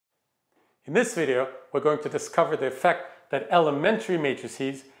In this video, we're going to discover the effect that elementary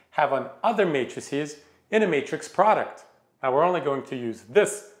matrices have on other matrices in a matrix product. Now we're only going to use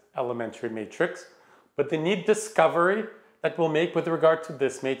this elementary matrix, but the neat discovery that we'll make with regard to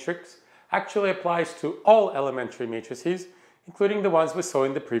this matrix actually applies to all elementary matrices, including the ones we saw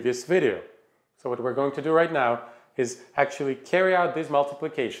in the previous video. So what we're going to do right now is actually carry out these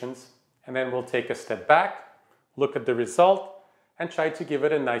multiplications, and then we'll take a step back, look at the result, and try to give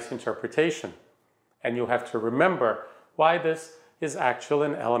it a nice interpretation. And you'll have to remember why this is actually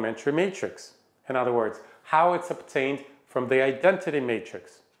an elementary matrix. In other words, how it's obtained from the identity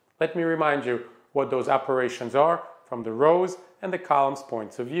matrix. Let me remind you what those operations are from the rows and the columns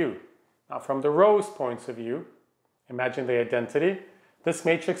points of view. Now from the rows points of view, imagine the identity. This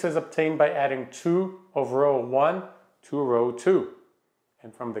matrix is obtained by adding 2 of row 1 to row 2.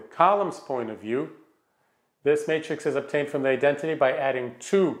 And from the columns point of view, this matrix is obtained from the identity by adding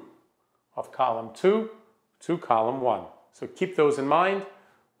 2 of column 2 to column 1. So keep those in mind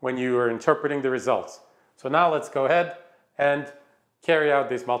when you are interpreting the results. So now let's go ahead and carry out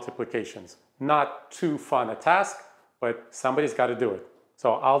these multiplications. Not too fun a task, but somebody's got to do it.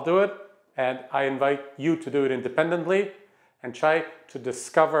 So I'll do it, and I invite you to do it independently and try to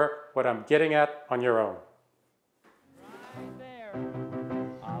discover what I'm getting at on your own. Right there.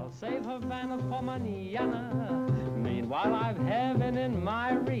 I'll save Havana for manana. Meanwhile, I've heaven in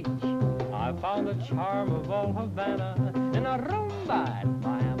my reach. I found the charm of old Havana in a rumba at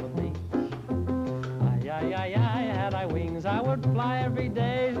Miami Beach. Ay, ay, ay, had I wings, I would fly every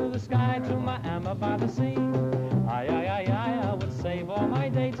day through the sky to Miami by the sea. Ay, ay, ay, ay, I would save all my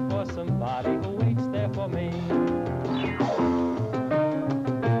dates for somebody who waits there for me.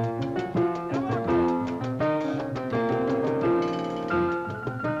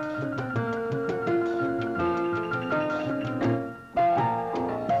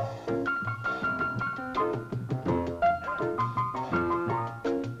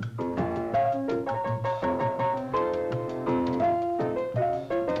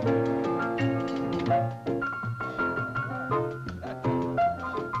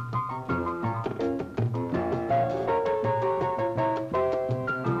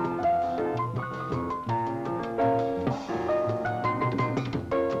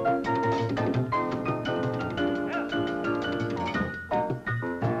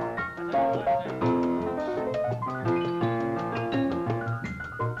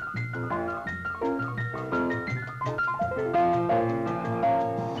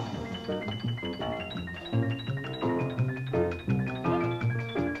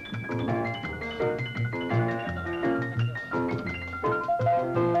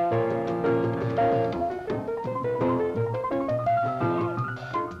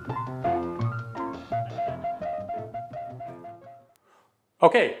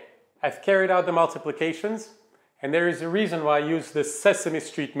 Okay, I've carried out the multiplications, and there is a reason why I use this Sesame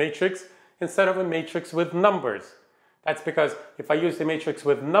Street matrix instead of a matrix with numbers. That's because if I use the matrix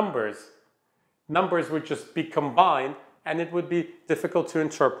with numbers, numbers would just be combined and it would be difficult to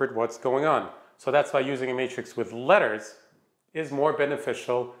interpret what's going on. So that's why using a matrix with letters is more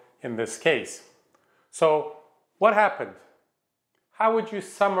beneficial in this case. So what happened? How would you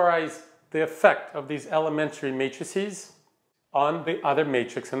summarize the effect of these elementary matrices on the other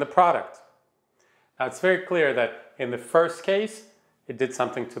matrix in the product? Now it's very clear that in the first case, it did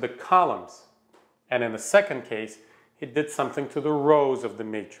something to the columns. And in the second case, it did something to the rows of the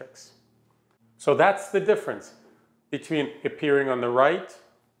matrix. So that's the difference between appearing on the right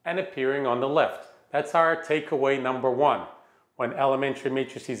and appearing on the left. That's our takeaway number 1. When elementary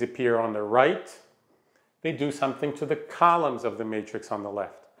matrices appear on the right, they do something to the columns of the matrix on the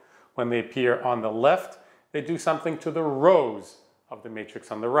left. When they appear on the left, they do something to the rows of the matrix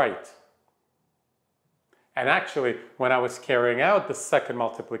on the right. And actually, when I was carrying out the second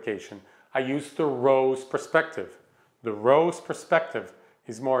multiplication, I used the rows perspective. The rows perspective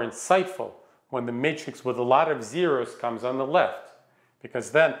is more insightful when the matrix with a lot of zeros comes on the left,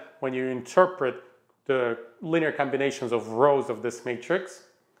 because then when you interpret the linear combinations of rows of this matrix,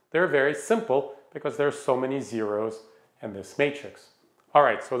 they're very simple because there are so many zeros in this matrix. All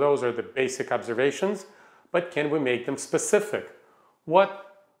right, so those are the basic observations. But can we make them specific?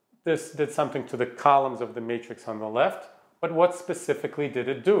 This did something to the columns of the matrix on the left, but what specifically did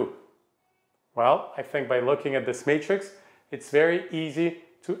it do? Well, I think by looking at this matrix, it's very easy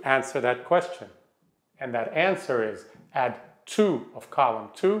to answer that question. And that answer is add 2 of column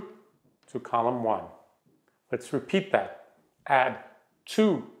 2 to column 1. Let's repeat that. Add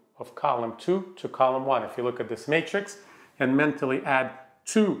 2 of column 2 to column 1. If you look at this matrix and mentally add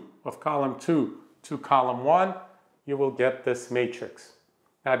 2 of column 2 to column 1, you will get this matrix.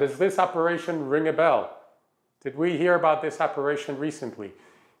 Now, does this operation ring a bell? Did we hear about this operation recently?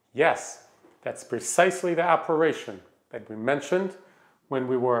 Yes, that's precisely the operation that we mentioned when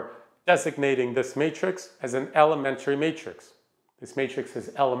we were designating this matrix as an elementary matrix. This matrix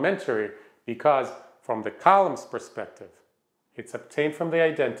is elementary because, from the column's perspective, it's obtained from the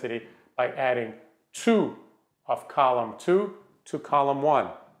identity by adding 2 of column 2 to column 1.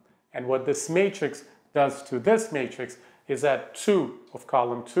 And what this matrix does to this matrix is add 2 of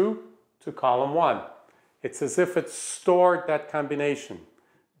column 2 to column 1. It's as if it stored that combination.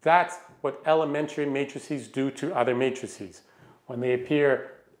 That's what elementary matrices do to other matrices. When they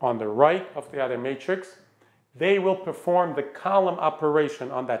appear on the right of the other matrix, they will perform the column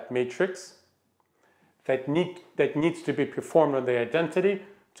operation on that matrix that needs to be performed on the identity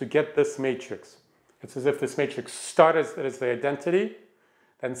to get this matrix. It's as if this matrix started as the identity,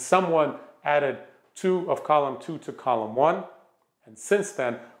 then someone added 2 of column 2 to column 1, and since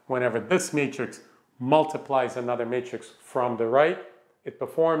then, whenever this matrix multiplies another matrix from the right, it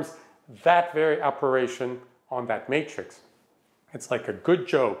performs that very operation on that matrix. It's like a good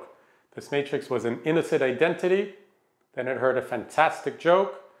joke. This matrix was an innocent identity, then it heard a fantastic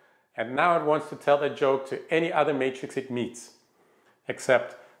joke, and now it wants to tell that joke to any other matrix it meets.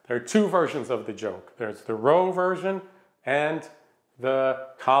 Except there are 2 versions of the joke. There's the row version and the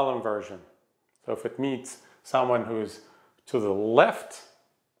column version. So if it meets someone who's to the left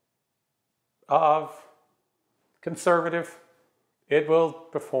of conservative, it will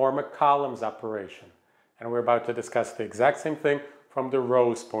perform a columns operation. And we're about to discuss the exact same thing from the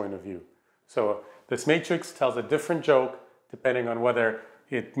rows point of view. So this matrix tells a different joke depending on whether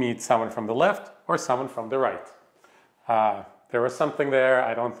it meets someone from the left or someone from the right. There was something there,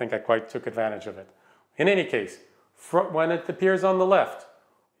 I don't think I quite took advantage of it. In any case, when it appears on the left,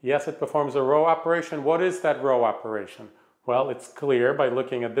 yes, it performs a row operation. What is that row operation? Well, it's clear by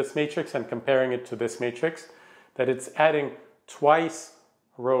looking at this matrix and comparing it to this matrix that it's adding twice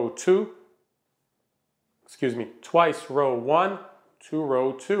row 1 to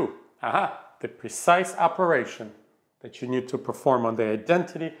row 2. The precise operation that you need to perform on the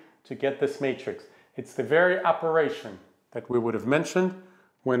identity to get this matrix. It's the very operation that we would have mentioned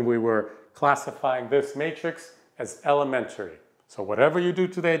when we were classifying this matrix as elementary. So whatever you do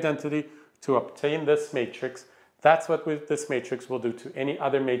to the identity to obtain this matrix, that's what this matrix will do to any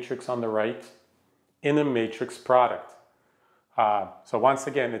other matrix on the right in a matrix product. So once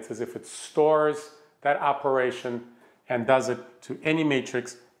again, it's as if it stores that operation and does it to any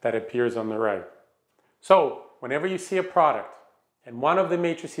matrix that appears on the right. So whenever you see a product and one of the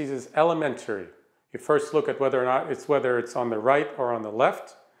matrices is elementary, you first look at whether it's on the right or on the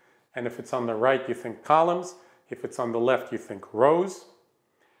left. And if it's on the right, you think columns. If it's on the left, you think rows.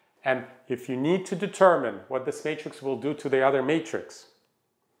 And if you need to determine what this matrix will do to the other matrix,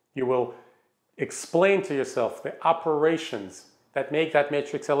 you will explain to yourself the operations that make that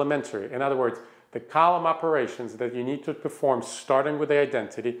matrix elementary. In other words, the column operations that you need to perform starting with the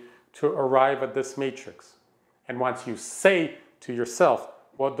identity to arrive at this matrix. And once you say to yourself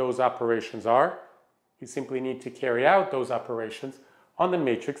what those operations are, you simply need to carry out those operations on the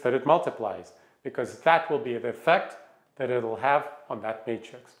matrix that it multiplies, because that will be the effect that it'll have on that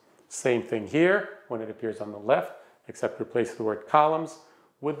matrix. Same thing here when it appears on the left, except replace the word columns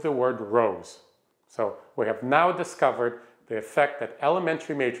with the word rows. So we have now discovered the effect that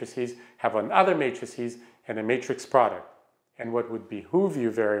elementary matrices have on other matrices in a matrix product. And what would behoove you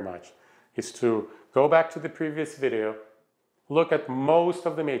very much is to go back to the previous video, look at most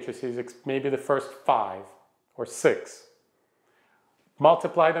of the matrices, maybe the first 5 or 6,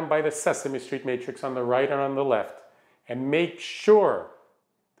 multiply them by the Sesame Street matrix on the right and on the left, and make sure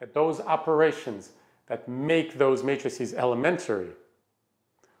that those operations that make those matrices elementary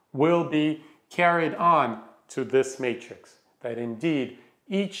will be carried on to this matrix. That indeed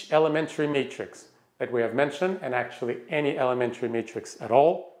each elementary matrix that we have mentioned, and actually any elementary matrix at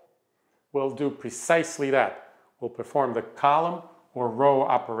all, will do precisely that. Will perform the column or row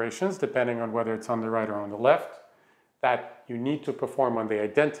operations, depending on whether it's on the right or on the left, that you need to perform on the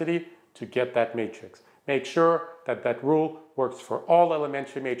identity to get that matrix. Make sure that that rule works for all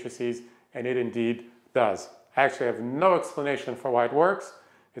elementary matrices, and it indeed does. I actually have no explanation for why it works.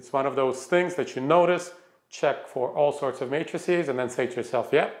 It's one of those things that you notice, check for all sorts of matrices, and then say to yourself,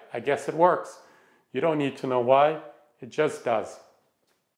 yeah, I guess it works. You don't need to know why, it just does.